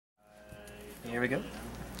Here we go.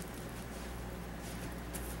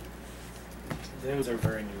 Those are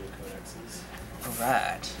very new codexes.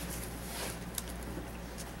 Alright.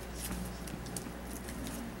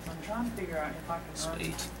 I'm trying to figure out if I can run.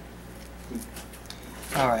 Sweet.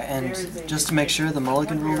 Alright, and just to make sure, the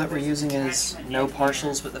mulligan rule that we're using is no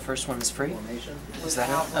partials, but the first one is free. Is that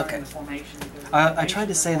it? Okay. I tried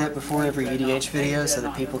to say that before every EDH video so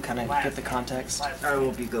that people kind of get the context. I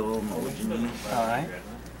will be go mulligan. Alright.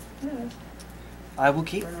 I will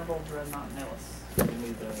keep.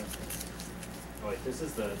 Oh wait, this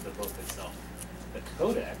is the book itself. The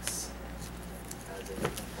codex has a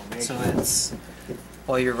different formation. So it's,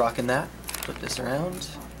 while you're rocking that, flip this around.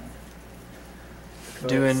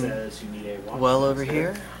 Doing well over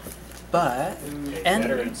here, but,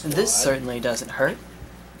 and this certainly doesn't hurt.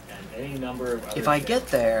 If I get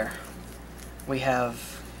there, we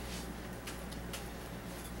have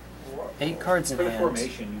 8 cards in hand.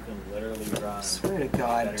 I swear to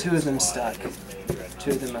God, 2 of them stuck. 2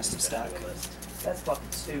 of them must have stuck. That's fucking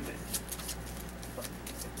stupid.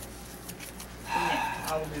 Yeah,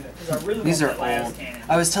 I will do that, 'cause I really These want are that last old. cannon.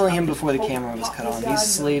 I was telling him before the camera was cut on, these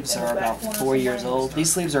sleeves are about 4 years old.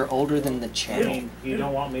 These sleeves are older than the channel, You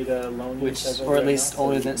don't want me to loan you? or at least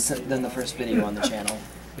older than the first video on the channel,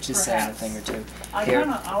 which is saying a thing or two. Here,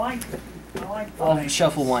 I'll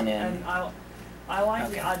shuffle one in. And I like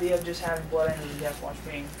the idea of just having Blood Angels and Death Watch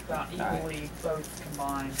being about equally both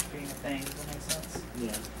combined being a thing. Does that make sense?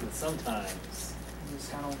 Yeah, but sometimes. You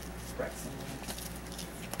just kind of wreck something.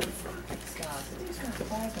 These guys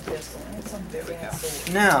flag a pistol and some big ass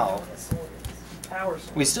sword. Now, Power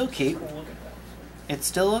sword. we still keep. Cool looking though. It's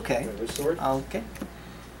still okay. Wait, which sword? Okay.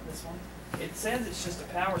 This one. It says it's just a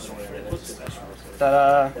power sword, but it looks special.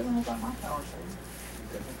 Ta-da. It doesn't look like my power sword.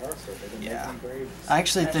 Yeah. I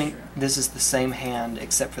actually think this is the same hand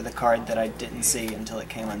except for the card that I didn't see until it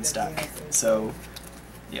came unstuck. So,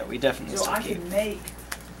 yeah, we definitely So still I keep.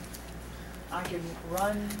 I can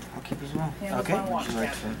run. I'll keep as well. him Okay. with my Would watch you like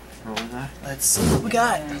captain. to roll with that? Let's see what we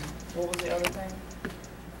got. And what was the other thing?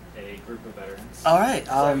 A group of veterans. Alright,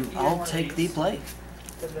 either I'll one of take the these. play.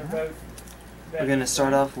 Because they're both. We're going to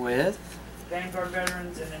start off with Vanguard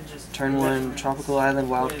veterans and then just. turn 1 veterans Tropical Island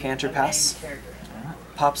Wild with Canter a Pass. named character.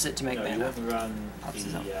 Pops it to make No, you mana. wouldn't run Pops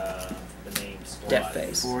it up. the name squad. Death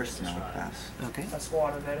phase. Force, no, pass. Okay. A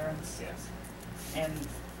squad of veterans. Yes. And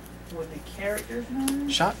with the characters name?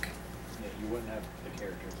 Shock. Yeah, you wouldn't have the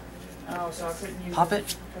characters. Oh, so I couldn't use. Pop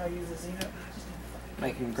it. Could I use the Xeno?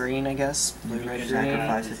 Make him green, I guess. Blue, red, green.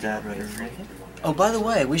 Sacrifice a dead red or green. Oh, by the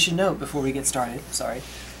way, we should note before we get started, sorry,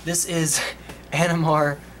 this is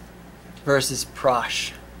Aminar versus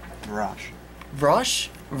Prosh. Vorosh. Vorosh?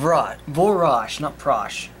 Vorosh, not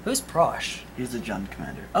Prosh. Who's Prosh? He's the Jund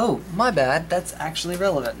commander. Oh, my bad. That's actually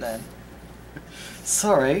relevant then.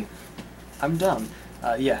 Sorry. I'm dumb.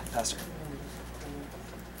 Yeah, Pastor.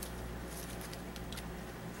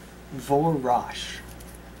 Vorosh.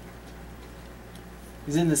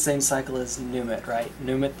 He's in the same cycle as Numit, right?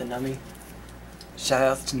 Numit the Nummy.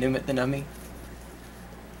 Shoutouts to Numit the Nummy.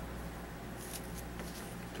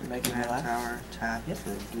 For making me Land laugh. tower, tap Yep.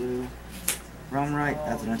 for blue. Realm right,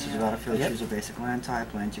 as it enters the battlefield, Yep. choose a basic land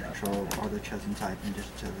type. Lands you control are the chosen type in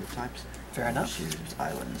addition to other types. Fair enough. Choose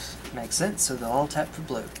islands. Makes sense, so they'll all tap for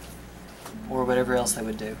blue. Or whatever else they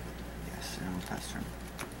would do. Yes, and we'll pass turn.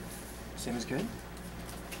 Seems good.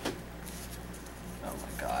 Oh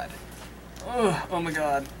my god. Oh, oh my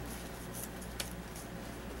god.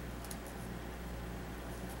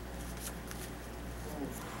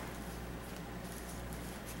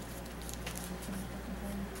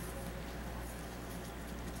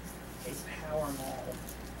 A power maul.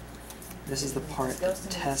 This is the part that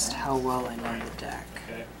tests how well I know the deck.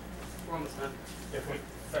 Okay. We're almost done. If we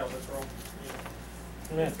fail this roll.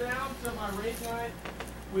 Yeah. It's down to my raid knight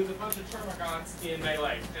with a bunch of termagants in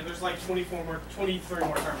melee. And there's like 23 more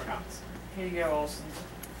termagants. Here you go, Olsen.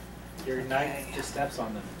 Your knight just steps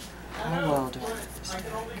on them. I How know, well do I but know this I can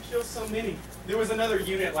deck? only kill so many. There was another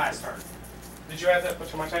unit last turn. Did you add that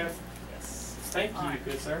to my channel? Yes. Thank you, Alright.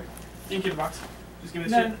 good sir. You can give the box. Just give me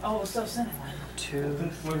the No, shit. oh, stuff's in it. 2,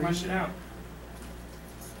 Then move my shit 3. out.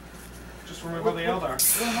 Just remove all the Eldar.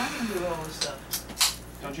 What am I gonna do with all this stuff?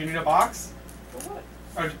 Don't you need a box? For what?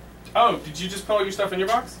 Oh, did you just put all your stuff in your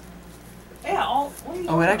box? Yeah, what are you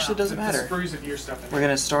Oh, it talking actually about? doesn't The matter. sprues of your stuff in We're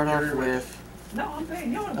gonna start off You're- with No, I'm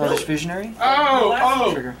paying you on a Elvish bill. Visionary.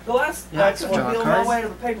 Oh, Trigger. The last, Yeah, that's draw what a build card. my way to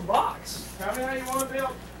the paper box. Tell me how you want to build.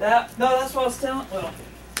 No, that's what I was telling, well.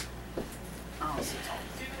 I don't see talk.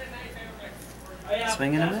 Oh, yeah,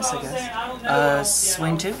 Swing and a that's miss, what I was guess. saying, I don't know.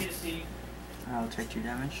 Swing 2. I'll take 2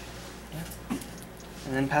 damage.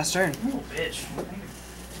 And then pass turn. Little bitch.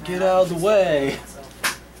 Get out of the way.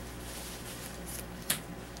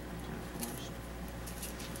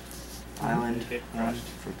 Island Get one crushed.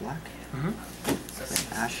 for black. Mm-hmm.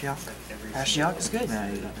 Ashiok. Ashiok is good.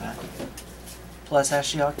 Yeah, you got that. Plus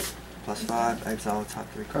Ashiok. +5, exile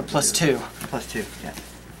top 3 Or cards. plus 2. +2, yeah.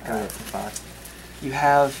 Got it for 5. You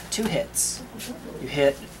have 2 hits. You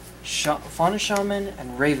hit Fauna Shaman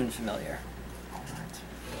and Raven Familiar. Alright.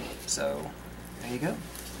 So, there you go.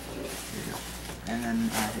 Here you go. And then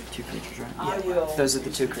I hit 2 creatures, right? I will. Those are the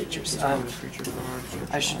 2 creatures. Creature cards.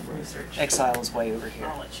 I should. Research. Exile is way over here.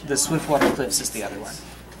 I'll let you The know. Swiftwater Cliffs is the other one.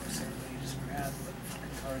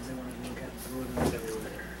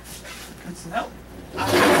 Nope.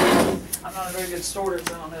 I'm not a very good sorter,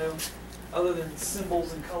 so I don't know, other than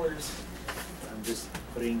symbols and colors. I'm just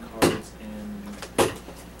putting cards in to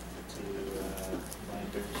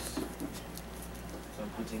binders. So I'm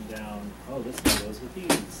hunting down, oh, this one goes with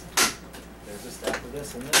these. There's a stack of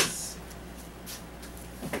this and this.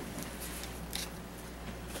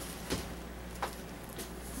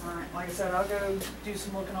 Alright, like I said, I'll go do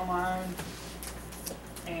some looking on my own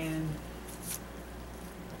and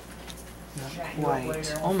chat you up Quite. later.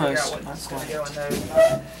 And we'll Almost. figure out Not what's gonna quite. go in those. And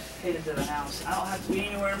I'll head into the house. I don't have to be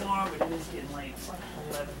anywhere tomorrow, but it is getting late. It's like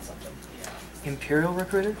 11 something. Yeah. Imperial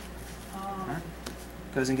Recruiter Um,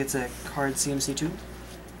 goes and gets a card CMC2.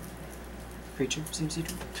 Creature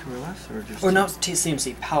CMC2. 2 or less, or just... Or not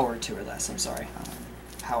CMC, power 2 or less, I'm sorry.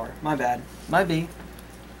 Power. My bad. My B.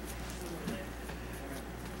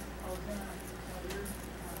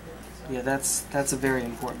 Yeah, that's a very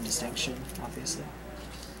important distinction, obviously.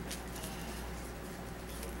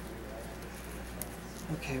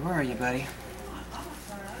 Okay, where are you, buddy?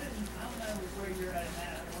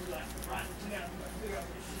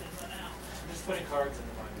 I'm just putting cards in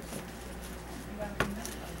the binders.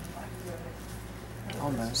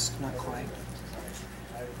 Almost, not quite.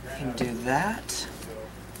 Can do that.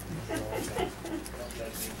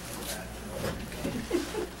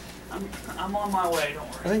 I'm on my way, don't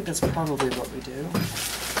I worry. think that's probably what we do.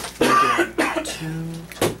 We're doing 2,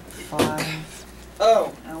 5.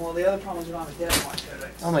 Oh, and well, the other problem is we don't have a Death Watch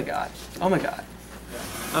Codex. Oh my god. Oh my god.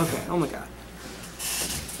 Okay, oh my god.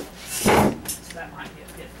 So that might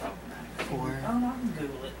get problematic. 4. Oh, no, I can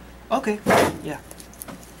Google it. Okay, yeah.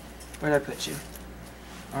 Where'd I put you?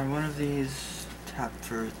 Are one of these tapped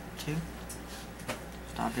for 2?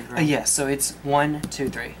 Stomping ground? Yeah, so it's 1, 2,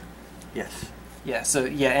 3. Yes. Yeah, so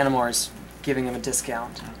yeah, Animar's giving him a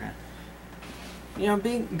discount. Okay. You know,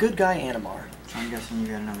 being good guy Animar. So I'm guessing you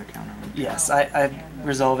get another counter. Right? Yes, I'm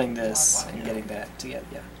resolving this and getting that together,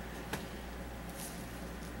 yeah.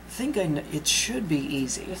 I think it should be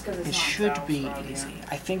easy. Just 'cause it's It not should Valve's be problem, easy. yeah.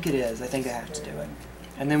 I think it is. I think I have to do it.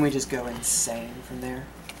 And then we just go insane from there.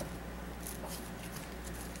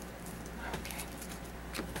 Okay.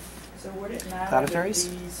 So would it matter Cloud of if Fairies?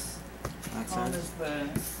 these That's come it. as the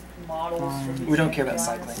models for these We don't care about guys?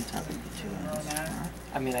 cycling. I'm tapping for 2 Doesn't lands. really matter. Alright.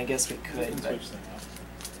 I mean, I guess we You could, can but switch them out.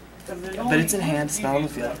 'Cause there's But only it's in hand, it's few not on the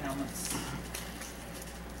games without field. helmets.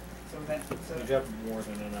 So that, so You have more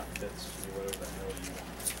than enough bits to do whatever the hell you want.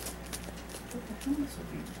 the helmets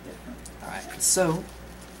would be different. alright. So,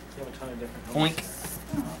 You have a ton of different Oink. helmets.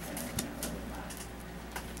 Oh, okay, it doesn't really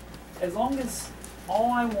matter. As long as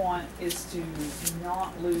all I want is to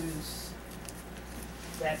not lose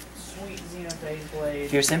that sweet Xenophase blade.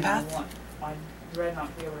 Fierce and I Empath? want my Dreadnought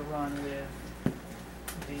to be able to run with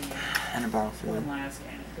the And a twin battlefield. last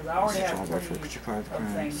cannon. Because I already have Draw by for plenty creature cards, of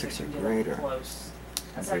current things 6 that or can get greater. up close.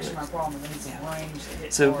 That's Okay. actually my problem. I need some range to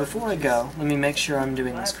hit so hard, before I which is- go, let me make sure I'm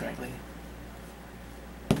doing this correctly.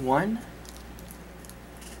 1,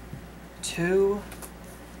 2,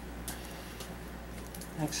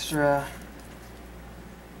 extra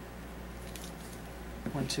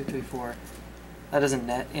 1, 2, 3, 4. That doesn't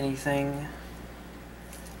net anything,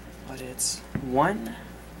 but it's 1,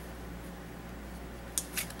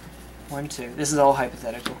 1, 2. This is all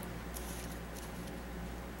hypothetical.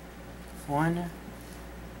 1,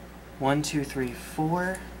 1, 2, 3,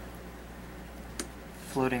 4.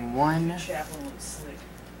 Floating 1. Chaplain looks slick.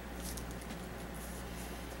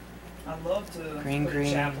 I'd love to Green, put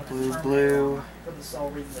green, Chaplain in blue, Terminator blue. on for the sole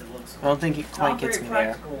reason that it looks I cool. don't think it quite Not gets very me there.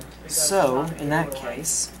 practical, because So, it's not in that able to, like,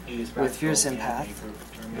 case, Use with Fierce practical Empath. candy for Yes,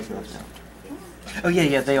 terminators. yes, oh yeah,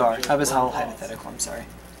 yeah, they are. I was all hypothetical. I'm sorry.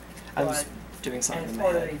 I was But- doing something and in it's my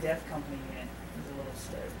part of a head. death company unit. It's a little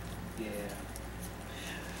slow. Yeah.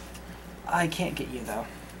 I can't get you though.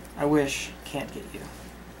 I wish. Can't get you.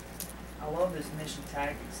 I love this mission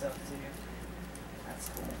tactic stuff too. That's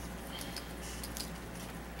cool.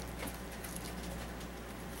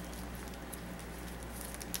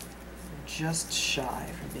 Just shy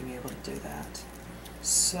from being able to do that.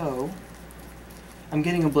 So, I'm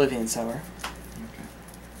getting Oblivion Sower. Okay.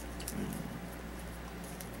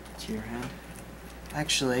 To your hand.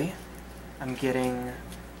 Actually, I'm getting...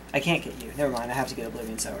 I can't get you. Never mind, I have to get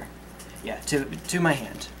Oblivion Sower. Yeah, to my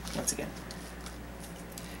hand, once again.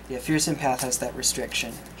 Yeah, Fierce Empath has that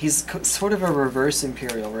restriction. He's sort of a reverse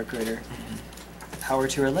Imperial Recruiter. Power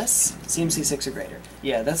 2 or less, CMC 6 or greater.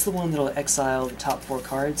 Yeah, that's the one that'll exile the top 4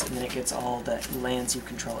 cards, and then it gets all the lands you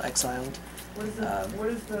control exiled. What is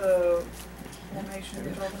the formation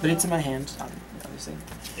you're talking about? But it's in my hand, obviously.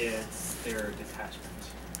 It's their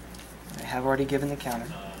detachment. I have already given the counter.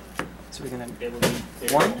 So we're gonna...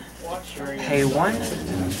 One. Pay 1.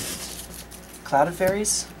 Cloud of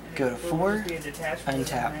Fairies. Go to 4.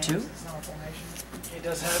 Untap 2. It's not a formation. It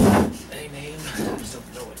does have a name. I just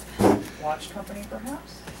don't know it. Watch Company,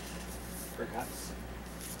 perhaps? Perhaps.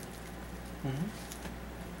 Mm-hmm.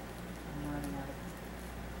 I'm running out of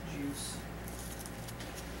juice.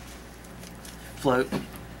 Float.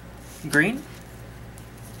 Green.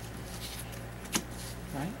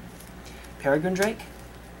 Right. Peregrine Drake.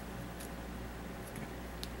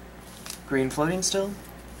 Green floating still.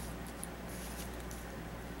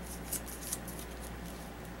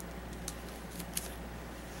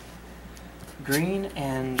 Green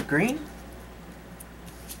and green.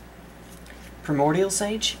 Primordial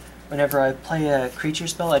Sage. Whenever I play a creature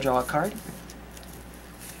spell, I draw a card.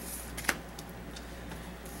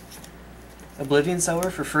 Oblivion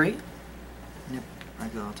Sower for free. Yep.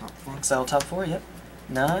 Exile top 4. Exile top 4, yep.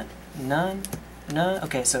 None.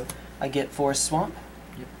 Okay, so I get Forest Swamp.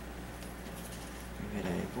 Yep. You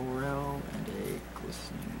get a Vorel and a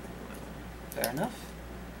Glistening Oil. Fair enough.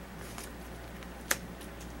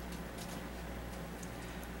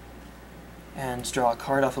 And draw a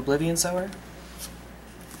card off Oblivion Sower.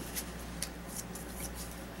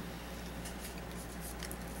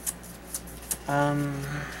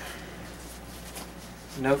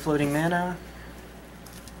 No floating mana.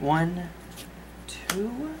 1,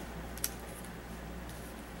 2.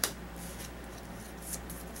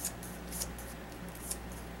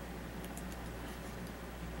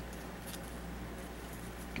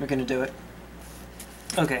 We're gonna do it.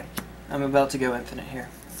 Okay, I'm about to go infinite here.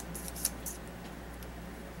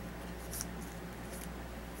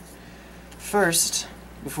 First,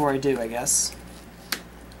 before I do, I guess,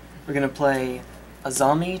 we're gonna play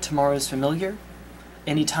Azami, Tomorrow's Familiar.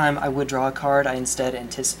 Anytime I would draw a card, I instead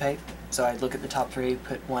anticipate. So I'd look at the top 3,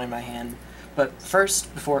 put 1 in my hand. But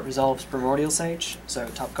first, before it resolves, Primordial Sage, so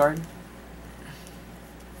top card.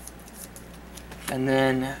 And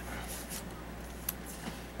then,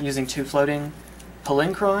 using 2 floating,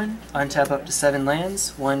 Palinkron, untap up to 7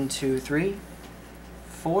 lands. 1, 2, 3,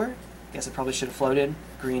 4. Guess I probably should have floated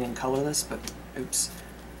green and colorless, but oops.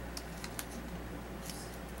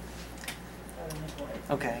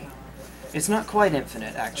 Okay. It's not quite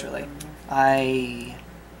infinite, actually. I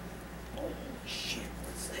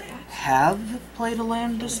have played a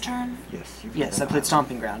land this turn. Yes, you played Yes, I played island.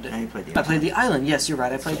 Stomping Ground. No, you played the I played the island. Yes, you're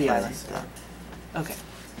right. I played the island. That. Okay.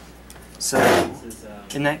 So, This is,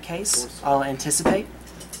 in that case, I'll anticipate.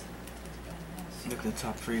 Look at the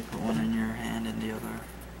top 3, put 1 in your hand and the other.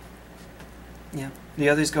 Yeah. The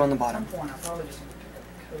others go on the At bottom. some point, I probably just want to pick up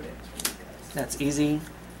the Codex for you guys. That's easy.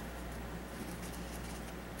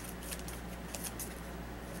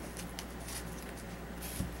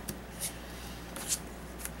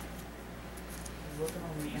 Looking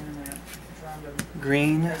on the internet, trying to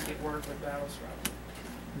Green, make it work with Battlescribe.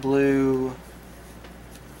 blue,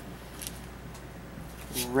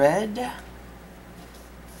 red.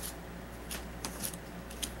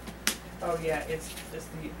 Oh yeah, it's the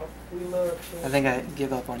Aquila. I think I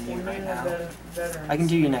give up on you right now. I can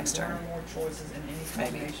do you next turn. More choices in any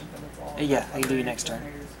Maybe. combination for the fall. Yeah, I can do you next turn.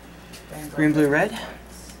 Green, blue, red.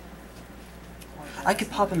 I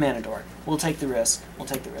could pop a mana dork. We'll take the risk. We'll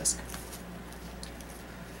take the risk.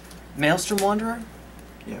 Maelstrom Wanderer.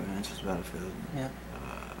 Yeah, when it's just battlefield. Yeah.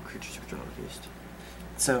 Creatures withdraw the feast.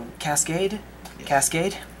 So Cascade. Yes.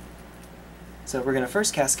 Cascade. So we're gonna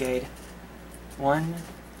first Cascade. 1,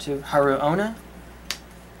 2. Haru Ona.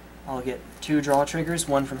 I'll get 2 draw triggers,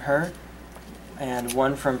 1 from her, and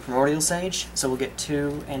 1 from Primordial Sage. So we'll get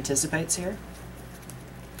 2 anticipates here.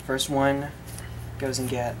 First one goes and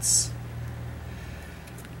gets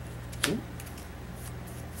 2.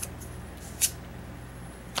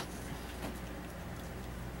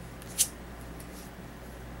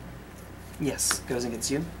 Yes, goes and gets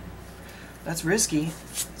you. That's risky.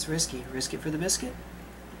 It's risky. Risk it for the biscuit.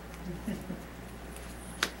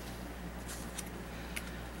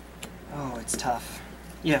 Oh, it's tough.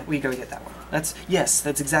 Yeah, we go get that one. That's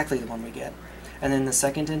exactly the one we get. And then the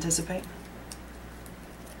second anticipate.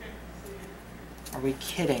 Are we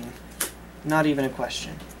kidding? Not even a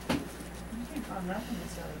question. You can't find nothing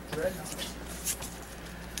that's got a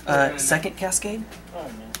dreadnought. Second cascade. Oh,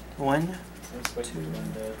 no. 1, Let's wait for 2. them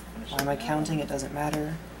to finish Why it am I now. counting? It doesn't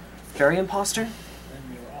matter. Fairy Imposter? Then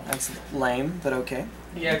you're off. That's lame, but okay.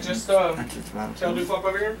 Yeah, just That's its battle. tell Duplo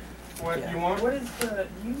over here what Yeah. you want. What is the,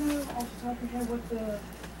 you know off the top of your head what the, The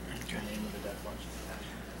name of the Death Watch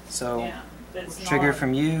attachment. So, yeah, that's trigger not,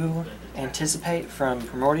 from you, anticipate from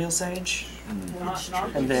Primordial Sage, not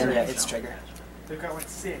and then, yeah, trigger. it's trigger. They've got like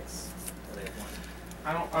 6. Well, they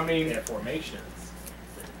have one. I mean, They have formations.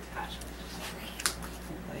 The attachment.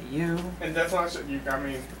 Let you. and that's not, I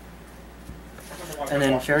mean. And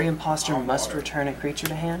then Fairy Imposter must return a creature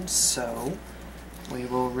to hand, so we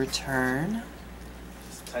will return.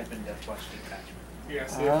 Just type in Death Watch detachment. Yeah,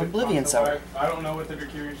 see if it Oblivion pops up. Sower. I don't know what the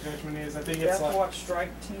Decurious Detachment is. I think it's Death like. Watch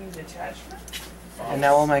Strike Team Detachment? And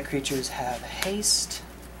now all my creatures have haste.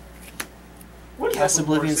 What is Cast up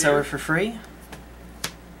with Oblivion Warseer? Sower for free.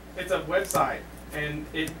 It's a website, and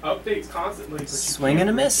it updates constantly. But you Swing can't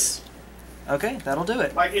and a reach miss. Okay, that'll do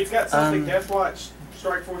it. it. Like, it's got something, Um, Death Watch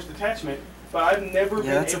Strike Force Detachment, but I've never Yeah,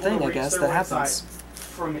 been that's the able thing, to I reach guess, their that website happens.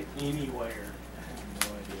 from anywhere. I have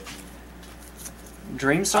no idea. I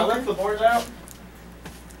Dreamstalker. left the boards out,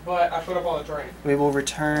 but I put up all the terrain. We will Is that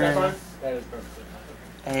return fine? That is perfectly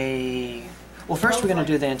fine. a. Well, first we're going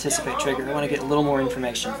to do the anticipate trigger. I want to get a little more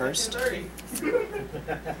information first. And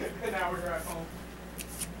now we're at home.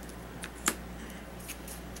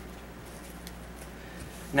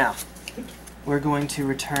 Now, we're going to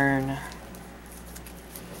return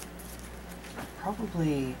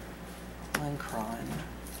probably Lencron.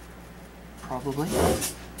 Probably.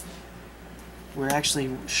 We're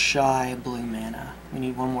actually shy blue mana. We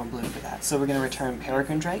need one more blue for that. So we're going to return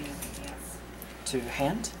Peregrine Drake to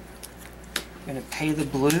hand. We're going to pay the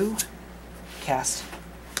blue, cast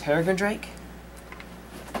Peregrine Drake.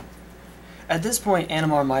 At this point,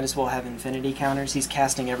 Animar might as well have infinity counters. He's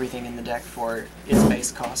casting everything in the deck for its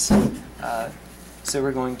base cost. So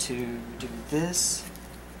we're going to do this,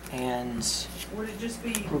 and Would it just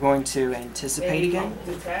be we're going to anticipate again.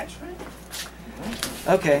 detachment?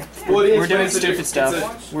 Okay, Well, it is, we're but doing it's a stupid diff- stuff. it's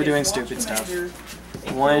Watch- We're doing it's watch stupid stuff. commander,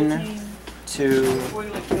 a 1, kill team, 2,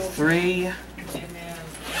 toilet kill 3, and then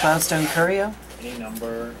Cloudstone Curio. Any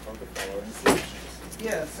number of the following solutions.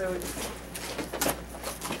 yeah, so it's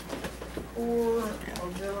core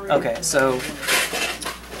auxiliary. Okay, so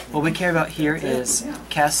what we care about here is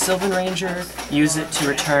cast Sylvan Ranger, use it to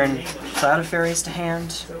return Cloud of Fairies to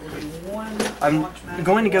hand. So it would be one I'm launch magic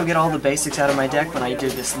going to go get all the basics out of my deck when I do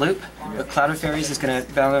this loop, but Cloud of Fairies is going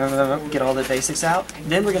to get all the basics out.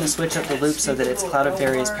 Then we're going to switch up the loop so that it's Cloud of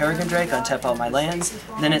Fairies Peregrine Drake, untap all my lands,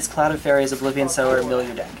 then it's Cloud of Fairies Oblivion Sower, mill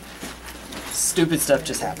your deck. Stupid stuff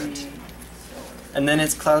just happened. And then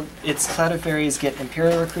it's Cloud of Fairies, get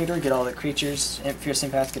Imperial Recruiter, get all the creatures, Fierce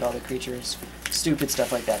Path, get all the creatures. Stupid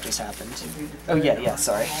stuff like that just happened. Oh yeah,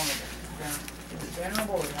 sorry.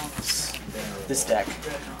 This deck.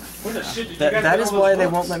 What the shit did you guys That get is all those why they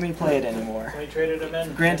books? won't let me play it anymore. We traded them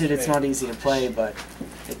in. Granted, it's yesterday. not easy to play, but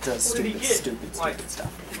it does What did he stupid, get? stupid, Like- stupid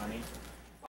stuff.